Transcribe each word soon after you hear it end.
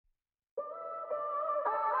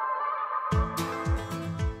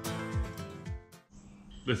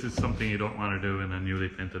This is something you don't want to do in a newly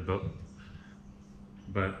painted boat.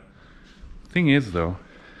 But thing is though,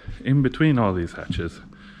 in between all these hatches,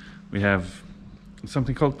 we have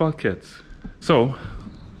something called bulkheads. So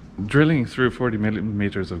drilling through 40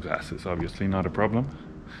 millimeters of glass is obviously not a problem.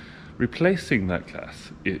 Replacing that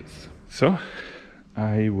glass is. So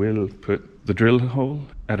I will put the drill hole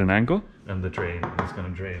at an angle, and the drain is going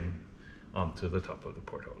to drain onto the top of the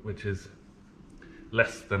porthole, which is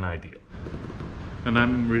less than ideal. And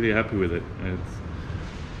I'm really happy with it.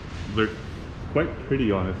 They're quite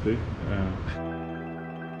pretty, honestly.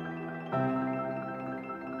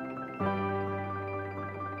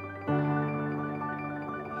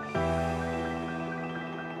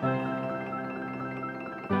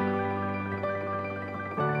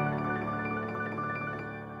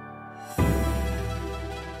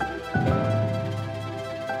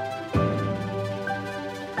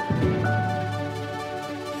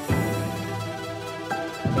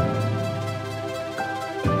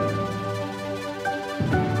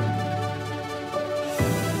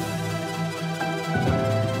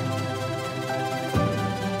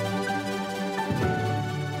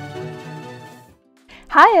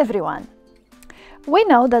 Hi everyone! We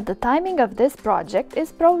know that the timing of this project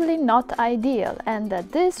is probably not ideal and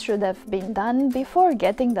that this should have been done before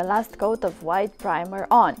getting the last coat of white primer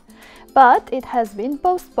on, but it has been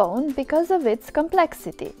postponed because of its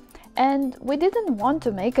complexity, and we didn't want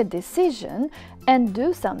to make a decision and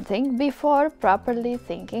do something before properly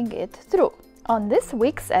thinking it through. On this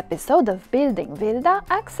week's episode of Building Wilda,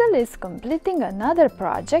 Axel is completing another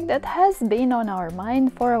project that has been on our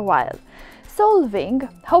mind for a while, solving,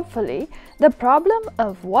 hopefully, the problem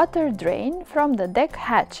of water drain from the deck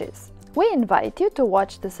hatches. We invite you to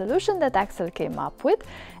watch the solution that Axel came up with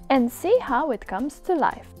and see how it comes to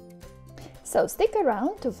life. So stick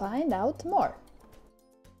around to find out more.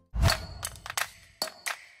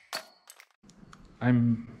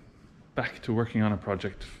 I'm back to working on a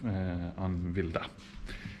project on Wilda.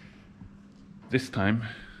 This time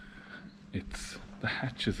it's the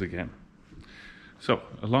hatches again. So,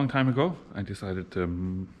 a long time ago, I decided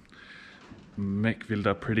to make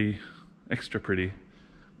Wilda pretty, extra pretty,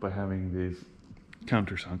 by having these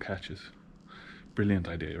countersunk hatches. Brilliant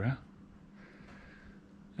idea, right?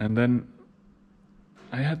 And then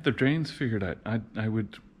I had the drains figured out. I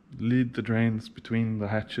would lead the drains between the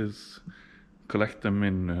hatches, collect them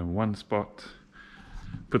in one spot,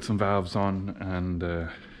 put some valves on,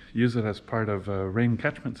 and use it as part of a rain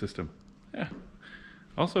catchment system. Yeah,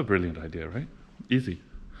 also a brilliant idea, right? Easy.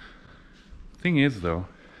 Thing is though,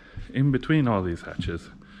 in between all these hatches,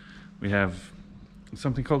 we have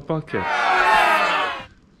something called bulkheads.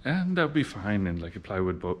 And that'll be fine in like a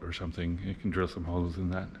plywood boat or something. You can drill some holes in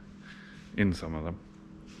that, in some of them.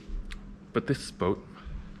 But this boat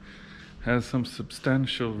has some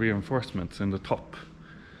substantial reinforcements in the top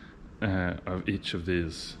of each of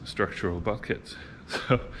these structural bulkheads.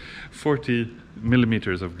 So 40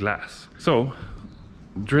 millimeters of glass. So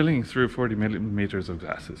drilling through 40 millimeters of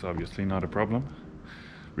glass is obviously not a problem.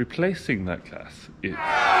 Replacing that glass is,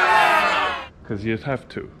 because you'd have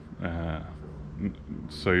to,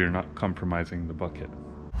 so you're not compromising the bulkhead.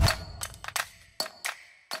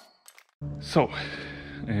 So,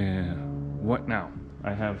 what now?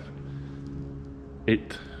 I have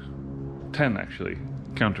 10 actually,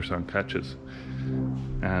 countersunk hatches,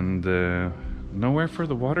 and nowhere for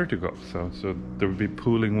the water to go. So there would be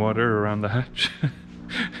pooling water around the hatch.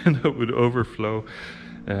 And it would overflow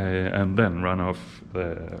and then run off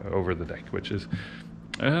over the deck, which is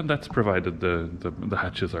that's provided the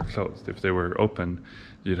hatches are closed. If they were open,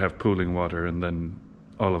 you'd have pooling water, and then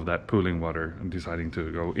all of that pooling water deciding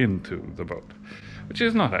to go into the boat, which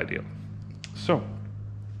is not ideal. So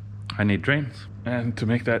I need drains, and to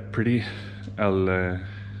make that pretty, I'll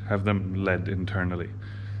have them led internally.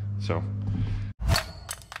 So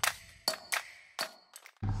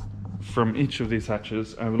from each of these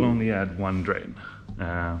hatches, I will only add one drain.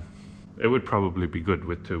 It would probably be good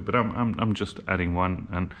with two, but I'm just adding one,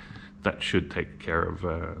 and that should take care of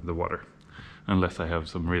the water, unless I have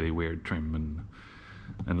some really weird trim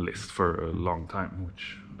and list for a long time,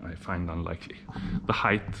 which I find unlikely. The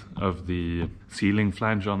height of the ceiling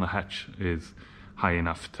flange on the hatch is high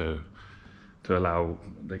enough to allow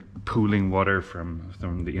like pooling water from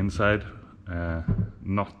the inside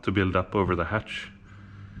not to build up over the hatch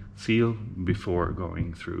seal before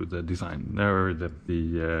going through the design or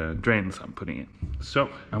the drains I'm putting in. So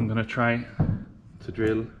I'm gonna try to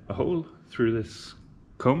drill a hole through this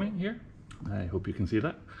coaming here. I hope you can see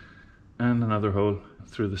that, and another hole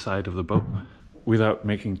through the side of the boat without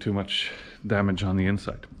making too much damage on the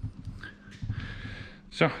inside.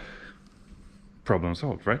 So problem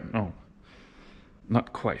solved, right? No,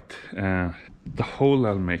 not quite. The hole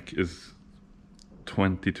I'll make is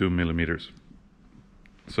 22 millimeters.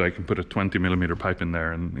 So I can put a 20 millimeter pipe in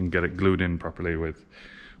there and get it glued in properly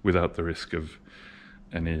without the risk of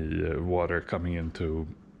any water coming into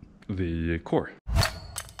the core.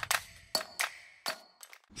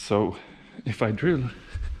 So if I drill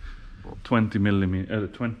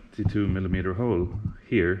 22 millimeter hole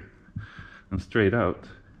here and straight out,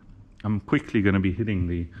 I'm quickly going to be hitting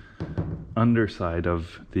the underside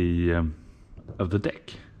of the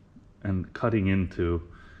deck and cutting into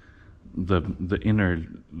the inner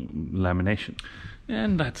lamination,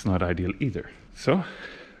 and that's not ideal either. So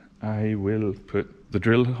I will put the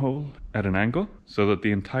drill hole at an angle so that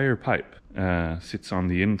the entire pipe sits on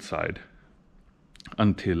the inside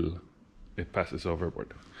until it passes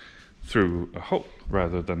overboard through a hole,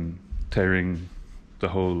 rather than tearing the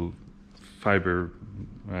whole fiber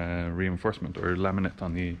reinforcement or laminate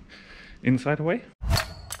on the inside away.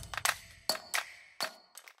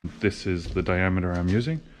 This is the diameter I'm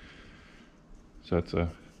using. So it's a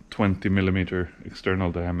 20 millimeter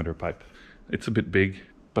external diameter pipe. It's a bit big,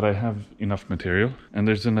 but I have enough material, and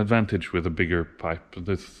there's an advantage with a bigger pipe.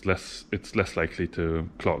 It's less likely to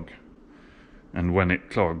clog. And when it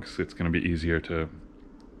clogs, it's going to be easier to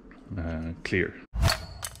clear.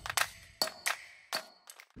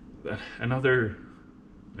 Another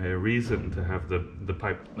reason to have the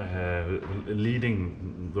pipe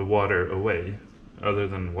leading the water away, other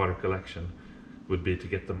than water collection, would be to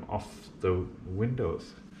get them off the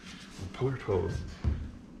windows and portholes,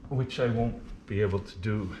 which I won't be able to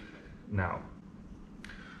do now.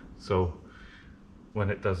 So when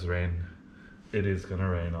it does rain, it is going to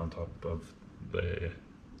rain on top of the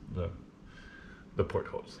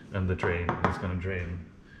portholes, and the drain is going to drain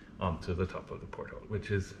onto the top of the porthole,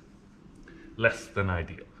 which is less than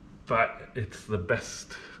ideal, but it's the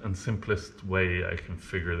best and simplest way I can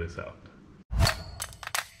figure this out.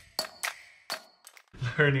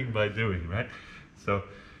 Learning by doing, right? So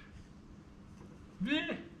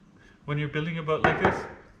when you're building a boat like this,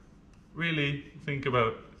 really think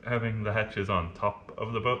about having the hatches on top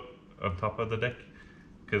of the boat, on top of the deck,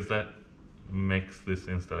 because that makes this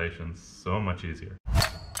installation so much easier.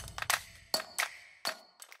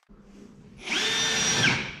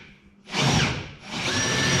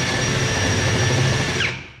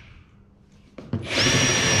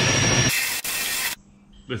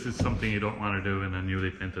 This is something you don't want to do in a newly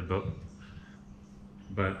painted boat,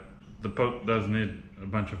 but the boat does need a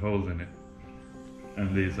bunch of holes in it,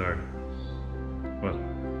 and these are, well,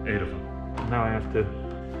 8 of them. Now I have to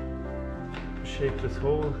shape this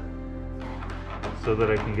hole so that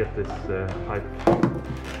I can get this pipe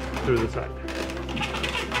through the side.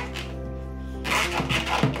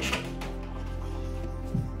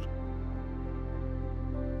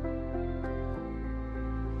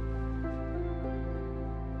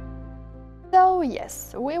 So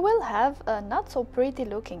yes, we will have a not so pretty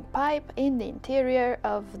looking pipe in the interior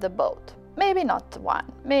of the boat. Maybe not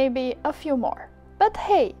one, maybe a few more. But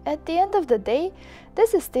hey, at the end of the day,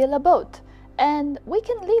 this is still a boat, and we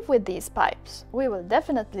can live with these pipes. We will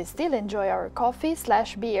definitely still enjoy our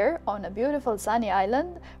coffee/beer on a beautiful sunny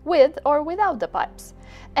island with or without the pipes.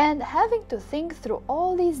 And having to think through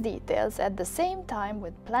all these details at the same time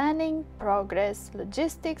with planning, progress,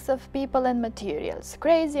 logistics of people and materials,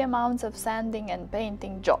 crazy amounts of sanding and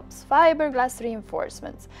painting jobs, fiberglass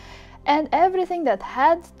reinforcements, and everything that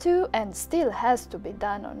had to and still has to be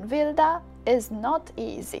done on Wilda is not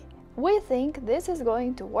easy. We think this is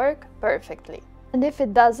going to work perfectly. And if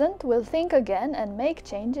it doesn't, we'll think again and make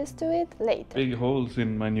changes to it later. Big holes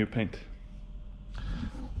in my new paint.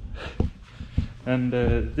 And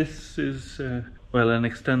this is, well, an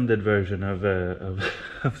extended version of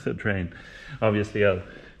the drain. Obviously I'll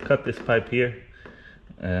cut this pipe here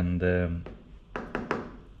and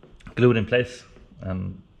glue it in place,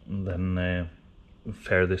 and then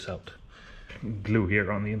fare this out. Glue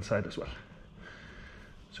here on the inside as well.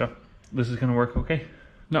 So, this is going to work okay?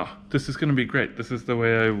 No, this is going to be great. This is the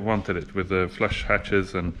way I wanted it, with the flush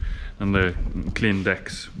hatches and the clean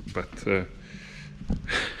decks, but a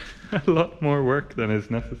lot more work than is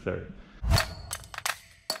necessary.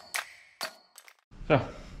 So,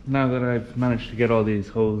 now that I've managed to get all these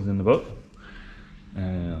holes in the boat,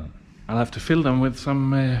 I'll have to fill them with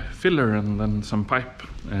some filler and then some pipe,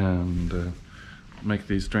 and make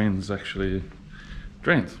these drains actually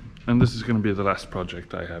drains. And this is going to be the last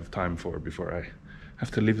project I have time for before I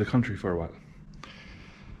have to leave the country for a while.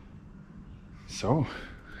 So,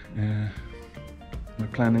 my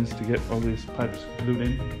plan is to get all these pipes glued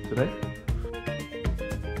in today.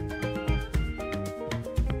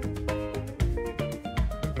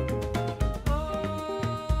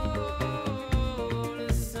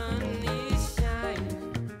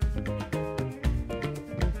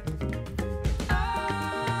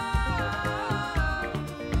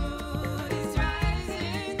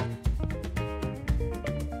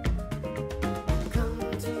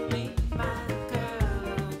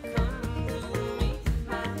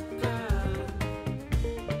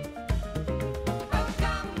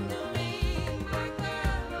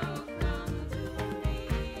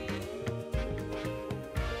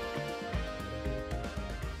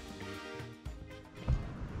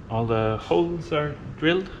 all the holes are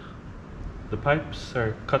drilled, the pipes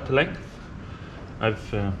are cut to length.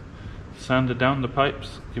 I've sanded down the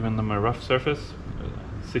pipes, given them a rough surface,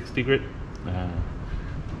 60 grit,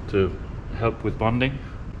 to help with bonding.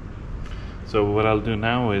 So what I'll do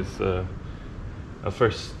now is I'll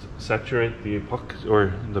first saturate the epoxy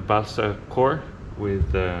or the balsa core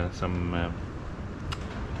with some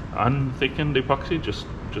unthickened epoxy, just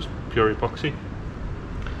pure epoxy,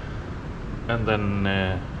 and then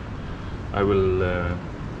I will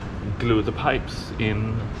glue the pipes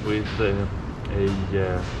in with a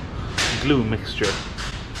glue mixture,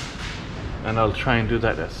 and I'll try and do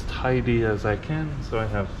that as tidy as I can, so I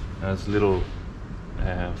have as little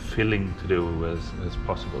filling to do as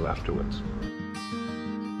possible afterwards.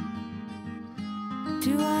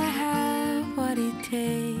 Do I have what it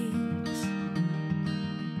takes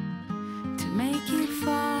to make you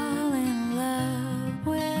fall in love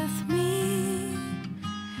with me?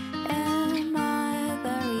 Am I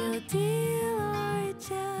the real deal or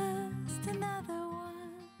just another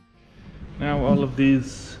one? Now all of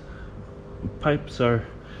these pipes are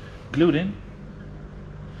glued in.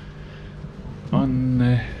 On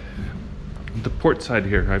the port side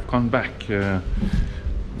here, I've gone back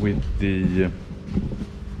with the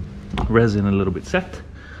resin a little bit set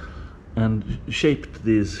and shaped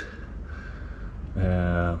these,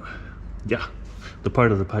 the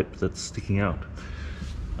part of the pipe that's sticking out.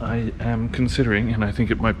 I am considering, and I think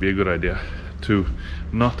it might be a good idea, to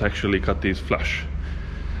not actually cut these flush.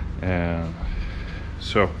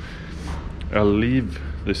 So I'll leave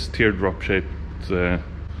this teardrop shaped, I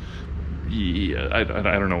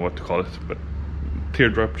don't know what to call it, but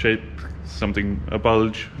teardrop shape, something, a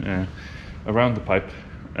bulge around the pipe,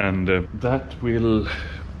 and that will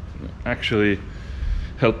actually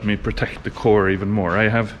help me protect the core even more. I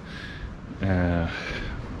have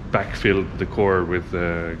backfilled the core with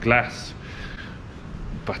glass,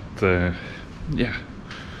 but yeah,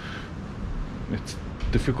 it's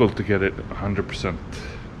difficult to get it 100%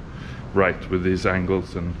 right with these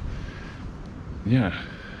angles, and yeah,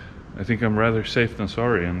 I think I'm rather safe than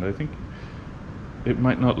sorry, and I think it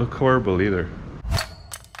might not look horrible either.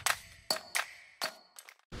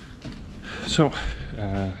 So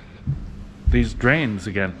these drains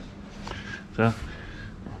again. So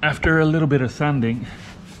after a little bit of sanding,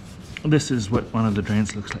 this is what one of the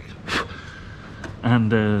drains looks like,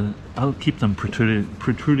 and I'll keep them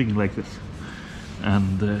protruding like this,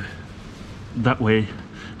 and that way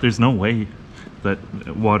there's no way that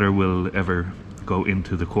water will ever go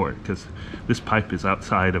into the core, because this pipe is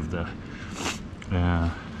outside of the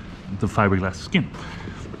fiberglass skin.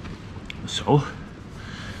 So,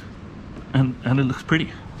 and it looks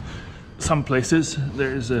pretty. Some places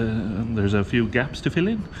there's a few gaps to fill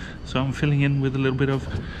in, so I'm filling in with a little bit of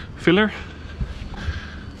filler,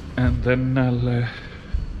 and then I'll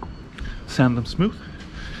sand them smooth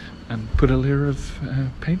and put a layer of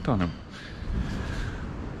paint on them.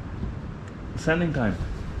 Sanding time.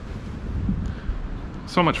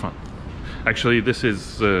 So much fun. Actually, this is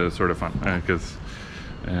sort of fun because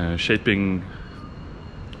shaping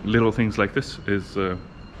little things like this is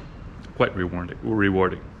quite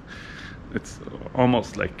rewarding. It's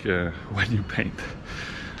almost like when you paint.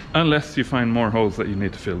 Unless you find more holes that you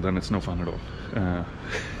need to fill, then it's no fun at all.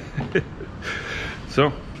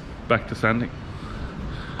 So, back to sanding.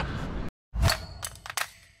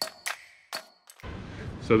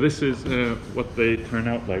 So this is what they turn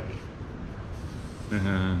out like.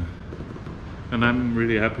 And I'm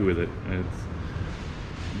really happy with it.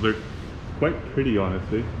 They're quite pretty,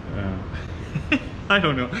 honestly. I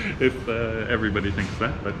don't know if everybody thinks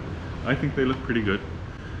that, but I think they look pretty good,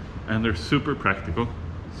 and they're super practical,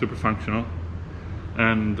 super functional,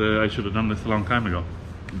 and I should have done this a long time ago.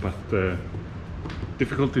 But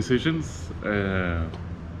difficult decisions,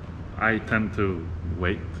 I tend to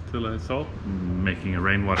wait till I solve. Making a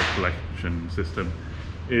rainwater collection system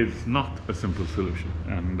is not a simple solution,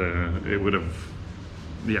 and it would have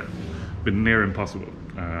been near impossible.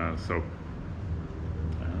 So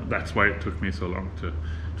that's why it took me so long to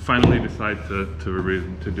finally decide to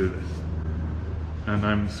do this, and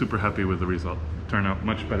I'm super happy with the result. It turned out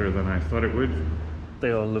much better than I thought it would.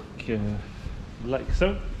 They all look like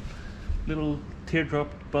so, little teardrop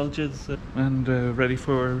bulges, and ready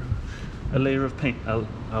for a layer of paint I'll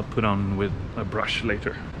put on with a brush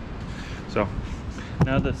later. So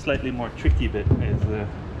now the slightly more tricky bit is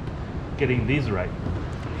getting these right.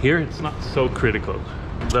 Here it's not so critical.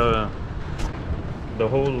 The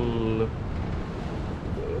whole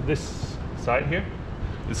this side here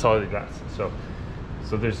is solid glass, so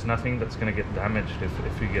So there's nothing that's going to get damaged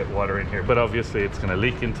if you get water in here. But obviously it's going to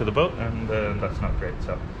leak into the boat, and that's not great.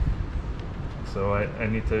 So I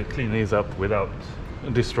need to clean these up without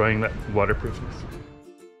destroying that waterproofness.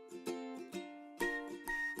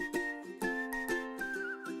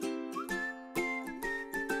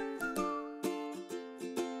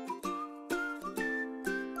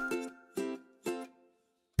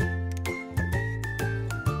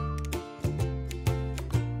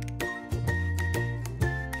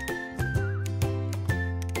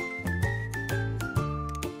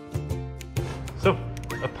 So,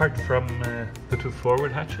 apart from the two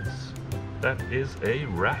forward hatches, that is a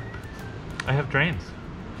wrap. I have drains.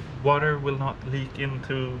 Water will not leak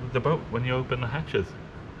into the boat when you open the hatches.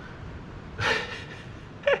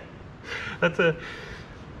 That's a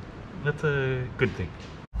good thing.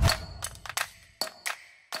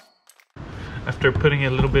 After putting a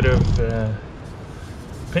little bit of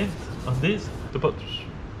paint on these, the boat's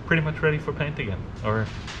pretty much ready for paint again. Or,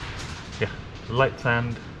 yeah, light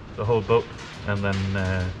sand the whole boat, and then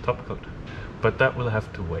top coat. But that will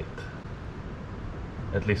have to wait,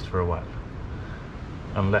 at least for a while,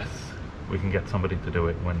 unless we can get somebody to do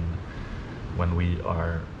it when we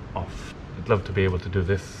are off. I'd love to be able to do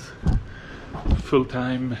this full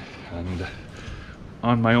time and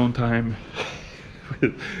on my own time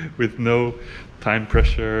with no time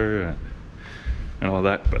pressure and all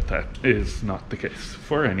that, but that is not the case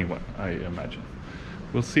for anyone, I imagine.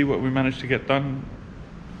 We'll see what we manage to get done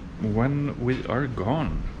when we are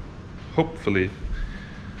gone. Hopefully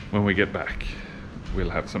when we get back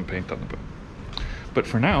we'll have some paint on the boat, but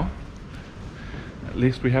for now at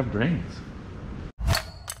least we have drains.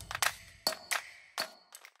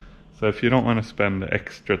 So if you don't want to spend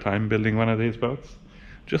extra time building one of these boats,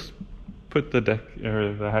 just put the deck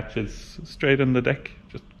or the hatches straight in the deck.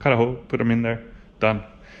 Just cut a hole, put them in there, done.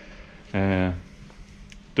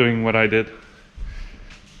 Doing what I did,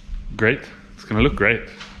 great. It's gonna look great.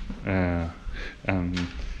 And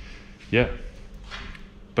yeah,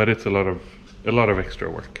 but it's a lot of extra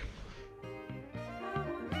work.